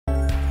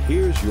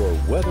Here's your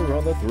weather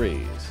on the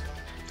 3s.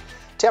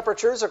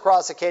 Temperatures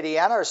across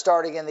Acadiana are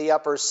starting in the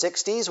upper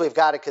 60s. We've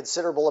got a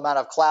considerable amount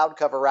of cloud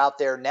cover out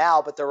there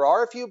now, but there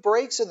are a few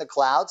breaks in the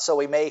clouds, so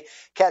we may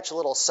catch a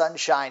little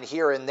sunshine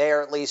here and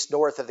there, at least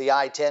north of the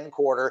I-10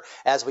 corridor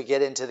as we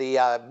get into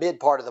the mid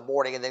part of the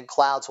morning, and then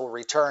clouds will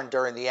return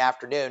during the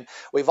afternoon.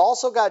 We've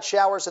also got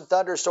showers and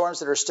thunderstorms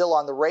that are still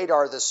on the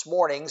radar this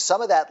morning.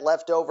 Some of that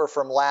left over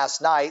from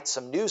last night,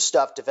 some new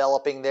stuff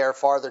developing there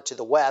farther to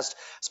the west,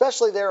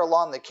 especially there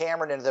along the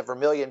Cameron and the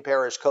Vermilion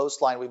Parish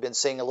coastline. We've been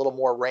seeing a little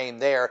more rain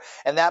there.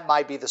 And that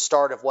might be the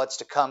start of what's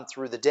to come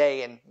through the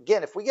day. And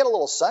again, if we get a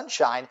little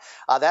sunshine,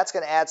 that's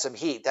going to add some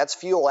heat. That's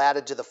fuel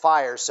added to the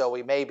fire, so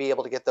we may be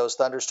able to get those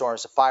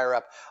thunderstorms to fire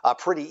up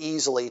pretty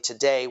easily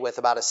today with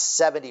about a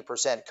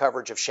 70%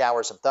 coverage of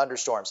showers and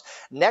thunderstorms.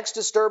 Next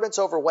disturbance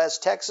over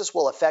West Texas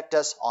will affect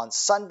us on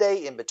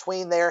Sunday. In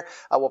between there,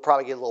 we'll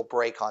probably get a little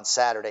break on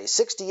Saturday.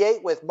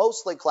 68 with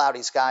mostly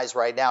cloudy skies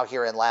right now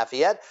here in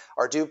Lafayette.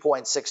 Our dew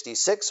point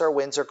 66. Our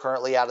winds are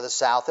currently out of the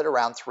south at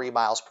around 3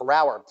 miles per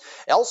hour.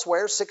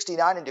 Elsewhere,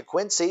 69 in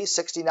DeQuincy,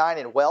 69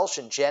 in Welsh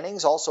and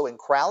Jennings, also in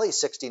Crowley,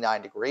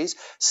 69 degrees,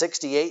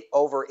 68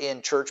 over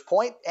in Church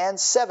Point, and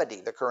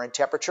 70 the current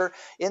temperature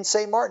in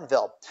St.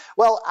 Martinville.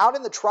 Well, out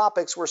in the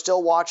tropics, we're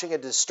still watching a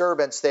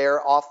disturbance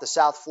there off the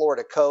South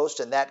Florida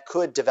coast, and that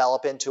could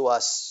develop into a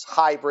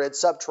hybrid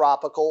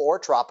subtropical or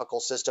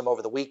tropical system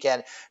over the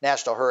weekend.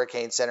 National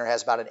Hurricane Center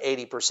has about an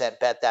 80%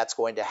 bet that's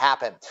going to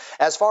happen.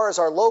 As far as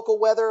our local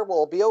weather,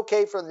 we'll be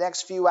okay for the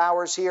next few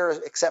hours here,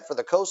 except for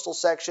the coastal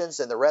sections,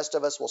 and the rest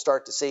of us will start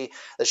to see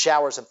the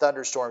showers and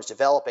thunderstorms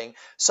developing.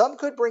 Some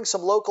could bring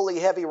some locally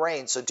heavy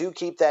rain, so do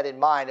keep that in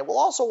mind. And we'll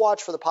also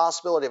watch for the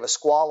possibility of a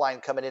squall line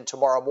coming in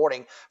tomorrow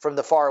morning from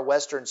the far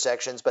western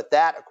sections, but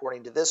that,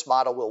 according to this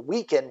model, will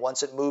weaken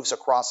once it moves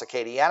across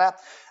Acadiana.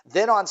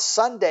 Then on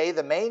Sunday,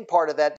 the main part of that